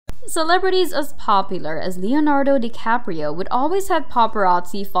Celebrities as popular as Leonardo DiCaprio would always have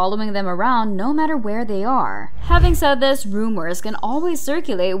paparazzi following them around no matter where they are. Having said this, rumors can always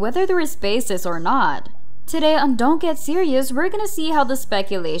circulate whether there is basis or not. Today on Don't Get Serious, we're gonna see how the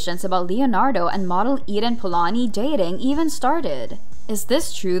speculations about Leonardo and model Eden Polani dating even started. Is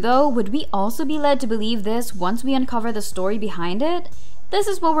this true though? Would we also be led to believe this once we uncover the story behind it? This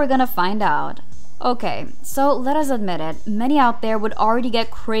is what we're gonna find out. Okay, so let us admit it, many out there would already get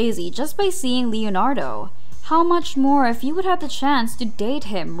crazy just by seeing Leonardo. How much more if you would have the chance to date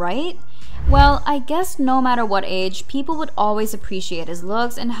him, right? Well, I guess no matter what age, people would always appreciate his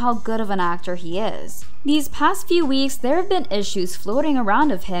looks and how good of an actor he is. These past few weeks, there have been issues floating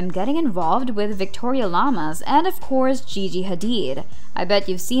around of him getting involved with Victoria Lamas and of course Gigi Hadid. I bet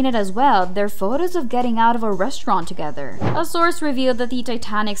you've seen it as well, they're photos of getting out of a restaurant together. A source revealed that the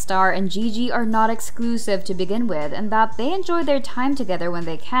Titanic star and Gigi are not exclusive to begin with and that they enjoy their time together when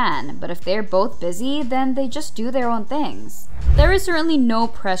they can, but if they're both busy, then they just do their own things. There is certainly no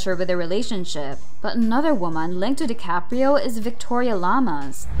pressure with their relationship, but another woman linked to DiCaprio is Victoria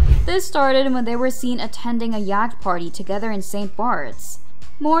Lamas. This started when they were seen attending a yacht party together in St. Bart's.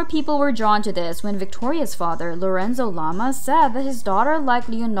 More people were drawn to this when Victoria's father, Lorenzo Lamas, said that his daughter liked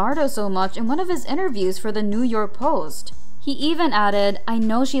Leonardo so much in one of his interviews for the New York Post. He even added, "I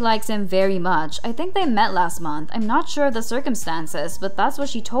know she likes him very much. I think they met last month. I'm not sure of the circumstances, but that's what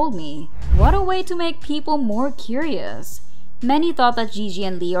she told me." What a way to make people more curious. Many thought that Gigi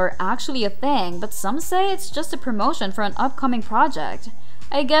and Leo are actually a thing, but some say it's just a promotion for an upcoming project.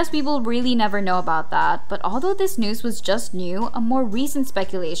 I guess we will really never know about that, but although this news was just new, a more recent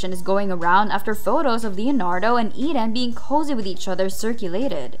speculation is going around after photos of Leonardo and Eden being cozy with each other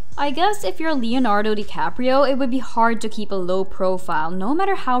circulated. I guess if you're Leonardo DiCaprio, it would be hard to keep a low profile no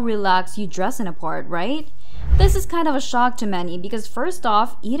matter how relaxed you dress in a part, right? This is kind of a shock to many because first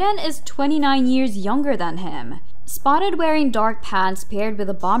off, Eden is 29 years younger than him. Spotted wearing dark pants paired with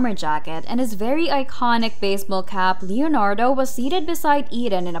a bomber jacket and his very iconic baseball cap, Leonardo was seated beside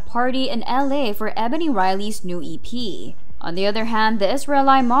Eden in a party in LA for Ebony Riley's new EP. On the other hand, the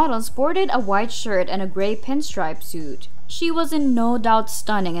Israeli model sported a white shirt and a gray pinstripe suit. She was in no doubt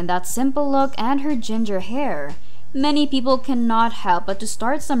stunning in that simple look and her ginger hair. Many people cannot help but to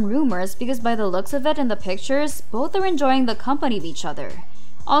start some rumors because by the looks of it in the pictures, both are enjoying the company of each other.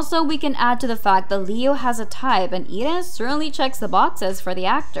 Also, we can add to the fact that Leo has a type and Eden certainly checks the boxes for the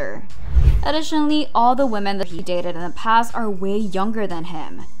actor. Additionally, all the women that he dated in the past are way younger than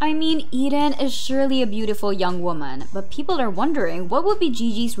him. I mean, Eden is surely a beautiful young woman, but people are wondering what would be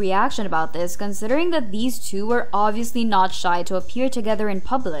Gigi's reaction about this considering that these two were obviously not shy to appear together in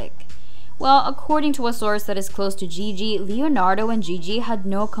public. Well, according to a source that is close to Gigi, Leonardo and Gigi had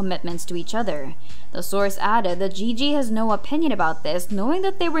no commitments to each other. The source added that Gigi has no opinion about this, knowing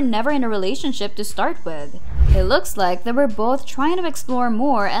that they were never in a relationship to start with. It looks like they were both trying to explore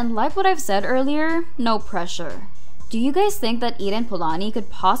more and like what I've said earlier, no pressure. Do you guys think that Eden Polani could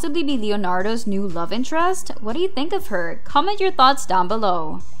possibly be Leonardo's new love interest? What do you think of her? Comment your thoughts down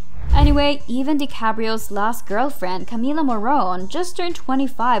below. Anyway, even DiCaprio's last girlfriend, Camila Morrone, just turned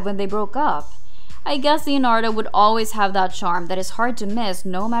 25 when they broke up. I guess Leonardo would always have that charm that is hard to miss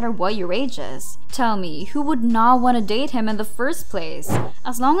no matter what your age is. Tell me, who would not want to date him in the first place?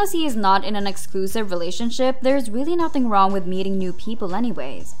 As long as he is not in an exclusive relationship, there's really nothing wrong with meeting new people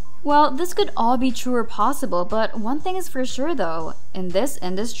anyways. Well, this could all be true or possible, but one thing is for sure though. In this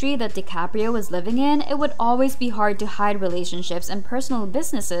industry that DiCaprio is living in, it would always be hard to hide relationships and personal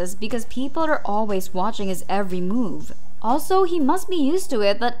businesses because people are always watching his every move. Also, he must be used to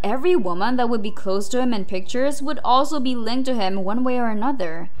it that every woman that would be close to him in pictures would also be linked to him one way or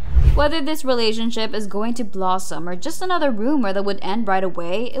another. Whether this relationship is going to blossom or just another rumor that would end right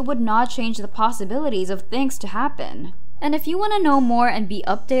away, it would not change the possibilities of things to happen. And if you want to know more and be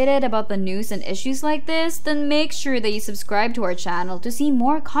updated about the news and issues like this, then make sure that you subscribe to our channel to see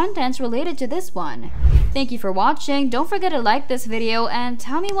more contents related to this one. Thank you for watching, don't forget to like this video and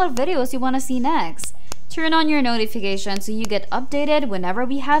tell me what videos you want to see next. Turn on your notifications so you get updated whenever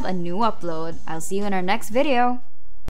we have a new upload. I'll see you in our next video.